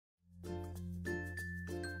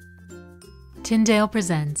Tyndale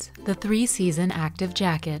presents the 3-season active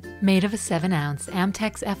jacket made of a 7-ounce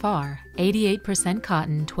Amtex FR, 88%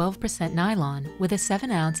 cotton, 12% nylon with a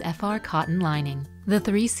 7-ounce FR cotton lining. The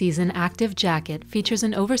 3-season active jacket features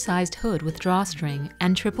an oversized hood with drawstring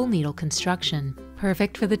and triple needle construction.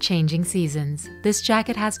 Perfect for the changing seasons, this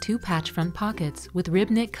jacket has 2 patch front pockets with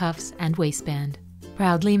rib knit cuffs and waistband.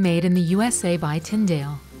 Proudly made in the USA by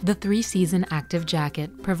Tyndale, the 3-season active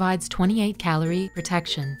jacket provides 28-calorie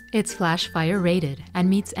protection. It's flash fire rated and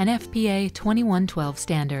meets NFPA 2112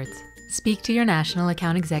 standards. Speak to your national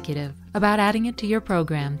account executive about adding it to your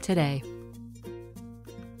program today.